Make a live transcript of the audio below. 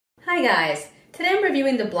Hi guys! Today I'm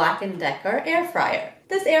reviewing the Black & Decker air fryer.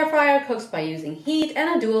 This air fryer cooks by using heat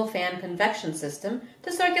and a dual fan convection system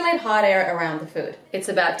to circulate hot air around the food. It's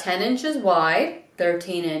about 10 inches wide,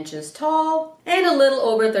 13 inches tall, and a little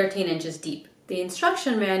over 13 inches deep. The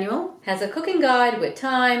instruction manual has a cooking guide with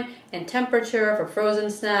time and temperature for frozen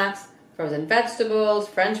snacks, frozen vegetables,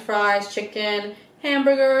 french fries, chicken,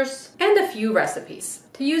 hamburgers, and a few recipes.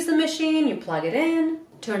 To use the machine, you plug it in,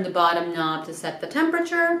 turn the bottom knob to set the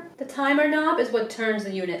temperature. The timer knob is what turns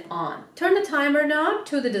the unit on. Turn the timer knob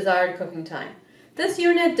to the desired cooking time. This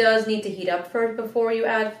unit does need to heat up first before you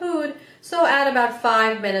add food, so add about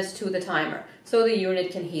 5 minutes to the timer so the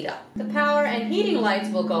unit can heat up. The power and heating lights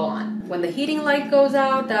will go on. When the heating light goes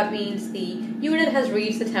out, that means the unit has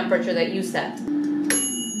reached the temperature that you set.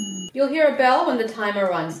 You'll hear a bell when the timer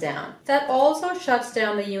runs down. That also shuts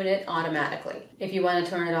down the unit automatically. If you want to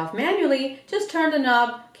turn it off manually, just turn the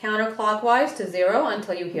knob counterclockwise to 0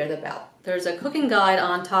 until you hear the bell. There's a cooking guide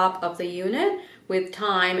on top of the unit with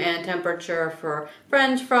time and temperature for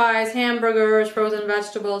french fries, hamburgers, frozen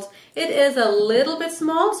vegetables. It is a little bit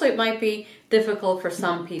small, so it might be difficult for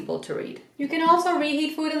some people to read. You can also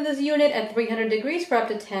reheat food in this unit at 300 degrees for up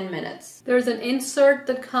to 10 minutes. There's an insert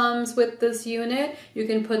that comes with this unit. You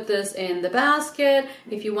can put this in the basket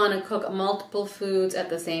if you want to cook multiple foods at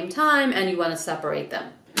the same time and you want to separate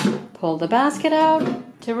them. Pull the basket out.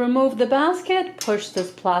 To remove the basket, push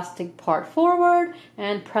this plastic part forward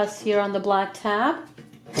and press here on the black tab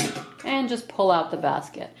and just pull out the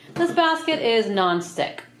basket. This basket is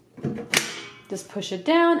non-stick. Just push it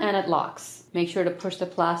down and it locks. Make sure to push the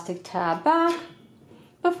plastic tab back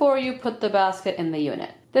before you put the basket in the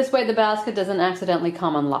unit. This way the basket doesn't accidentally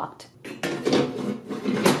come unlocked.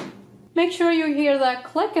 Make sure you hear that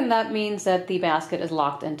click, and that means that the basket is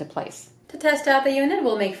locked into place. To test out the unit,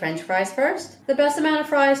 we'll make french fries first. The best amount of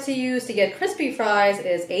fries to use to get crispy fries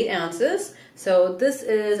is 8 ounces. So this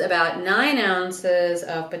is about 9 ounces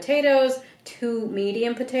of potatoes, 2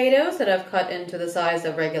 medium potatoes that I've cut into the size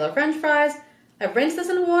of regular french fries. I've rinsed this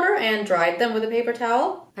in water and dried them with a paper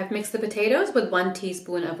towel. I've mixed the potatoes with 1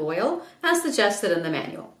 teaspoon of oil, as suggested in the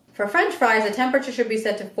manual. For french fries, the temperature should be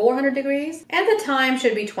set to 400 degrees and the time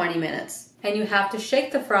should be 20 minutes. And you have to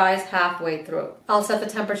shake the fries halfway through. I'll set the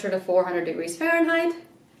temperature to 400 degrees Fahrenheit.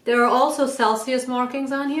 There are also Celsius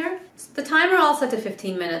markings on here. The timer I'll set to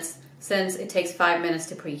 15 minutes since it takes 5 minutes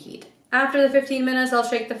to preheat. After the 15 minutes, I'll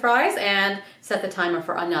shake the fries and set the timer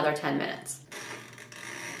for another 10 minutes.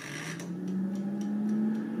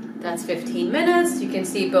 That's 15 minutes. You can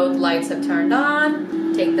see both lights have turned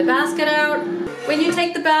on. Take the basket out. When you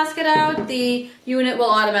take the basket out, the unit will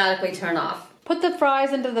automatically turn off. Put the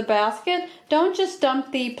fries into the basket. Don't just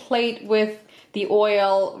dump the plate with the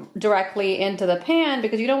oil directly into the pan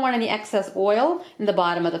because you don't want any excess oil in the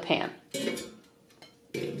bottom of the pan.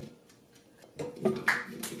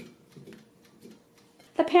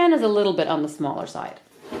 The pan is a little bit on the smaller side.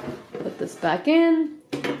 Put this back in.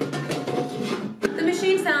 The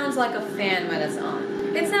machine sounds like a fan when it's on.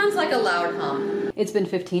 It sounds like a loud hum. It's been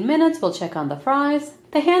 15 minutes, we'll check on the fries.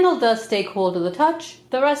 The handle does stay cool to the touch.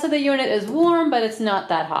 The rest of the unit is warm, but it's not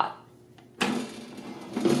that hot.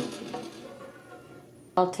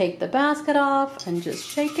 I'll take the basket off and just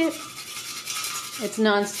shake it. It's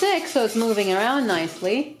non-stick, so it's moving around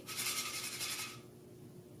nicely.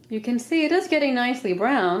 You can see it is getting nicely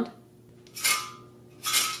browned.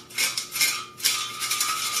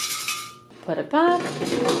 Put it back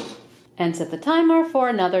and set the timer for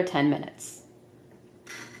another 10 minutes.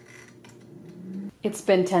 It's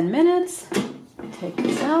been 10 minutes. Take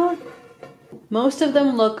this out. Most of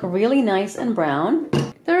them look really nice and brown.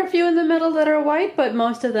 There are a few in the middle that are white, but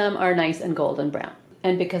most of them are nice and golden brown.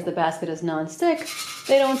 And because the basket is non-stick,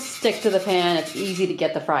 they don't stick to the pan. It's easy to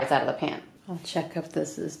get the fries out of the pan. I'll check if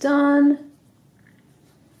this is done.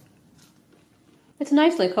 It's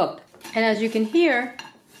nicely cooked. And as you can hear,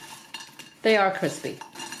 they are crispy.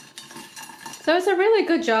 So it's a really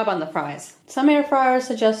good job on the fries. Some air fryers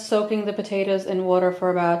suggest soaking the potatoes in water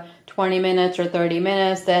for about 20 minutes or 30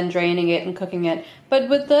 minutes, then draining it and cooking it. But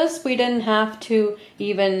with this, we didn't have to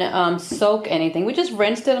even soak anything. We just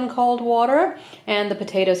rinsed it in cold water and the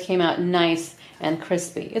potatoes came out nice and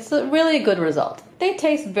crispy. It's a really good result. They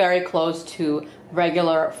taste very close to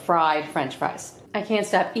regular fried french fries. I can't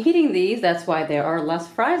stop eating these, that's why there are less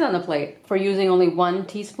fries on the plate. For using only 1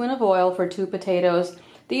 teaspoon of oil for 2 potatoes,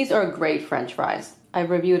 these are great french fries. I've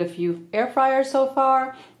reviewed a few air fryers so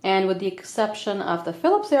far, and with the exception of the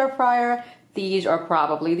Philips air fryer, these are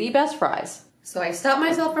probably the best fries. So I stopped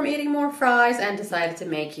myself from eating more fries and decided to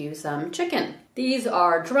make you some chicken. These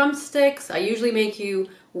are drumsticks. I usually make you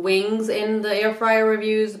wings in the air fryer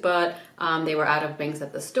reviews, but they were out of wings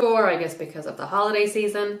at the store, I guess because of the holiday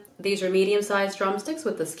season. These are medium-sized drumsticks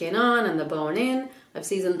with the skin on and the bone in. I've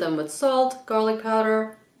seasoned them with salt, garlic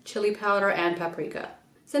powder, chili powder, and paprika.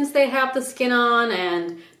 Since they have the skin on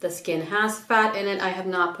and the skin has fat in it, I have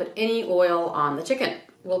not put any oil on the chicken.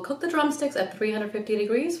 We'll cook the drumsticks at 350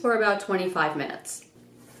 degrees for about 25 minutes.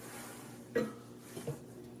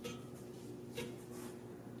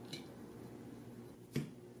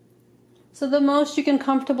 So the most you can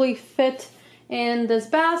comfortably fit in this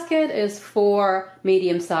basket is 4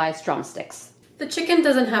 medium-sized drumsticks. The chicken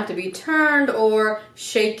doesn't have to be turned or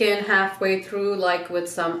shaken halfway through like with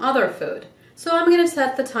some other food. So I'm going to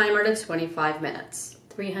set the timer to 25 minutes.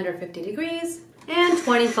 350 degrees and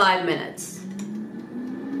 25 minutes.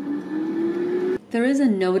 There is a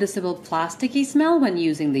noticeable plasticky smell when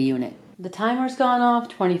using the unit. The timer's gone off,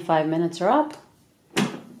 25 minutes are up.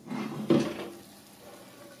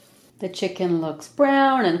 The chicken looks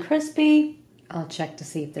brown and crispy. I'll check to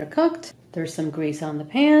see if they're cooked. There's some grease on the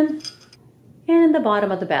pan and the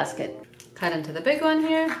bottom of the basket. Cut into the big one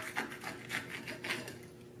here.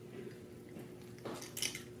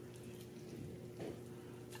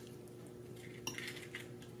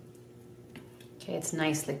 Okay, it's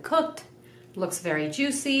nicely cooked. Looks very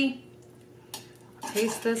juicy.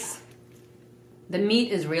 Taste this. The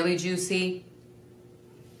meat is really juicy.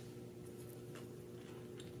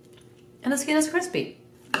 And the skin is crispy.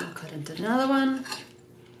 I'll cut into another one.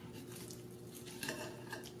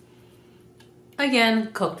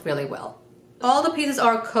 Again, cooked really well. All the pieces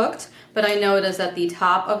are cooked, but I noticed that the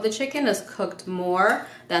top of the chicken is cooked more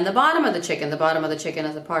than the bottom of the chicken. The bottom of the chicken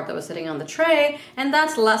is the part that was sitting on the tray, and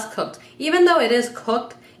that's less cooked. Even though it is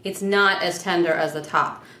cooked, it's not as tender as the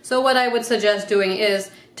top. So what I would suggest doing is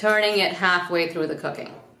turning it halfway through the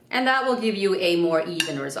cooking. And that will give you a more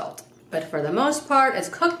even result. But for the most part, it's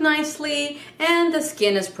cooked nicely and the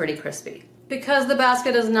skin is pretty crispy. Because the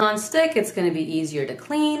basket is non-stick, it's going to be easier to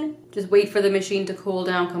clean. Just wait for the machine to cool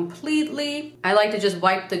down completely. I like to just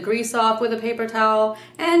wipe the grease off with a paper towel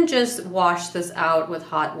and just wash this out with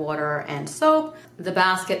hot water and soap. The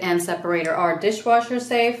basket and separator are dishwasher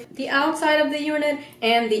safe. The outside of the unit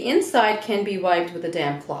and the inside can be wiped with a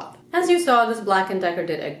damp cloth. As you saw, this Black & Decker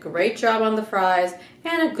did a great job on the fries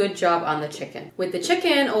and a good job on the chicken. With the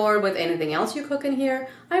chicken or with anything else you cook in here,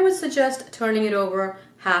 I would suggest turning it over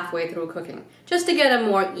halfway through cooking, just to get a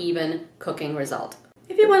more even cooking result.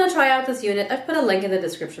 If you want to try out this unit, I've put a link in the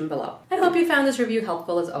description below. I hope you found this review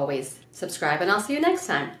helpful as always. Subscribe and I'll see you next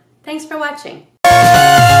time. Thanks for watching.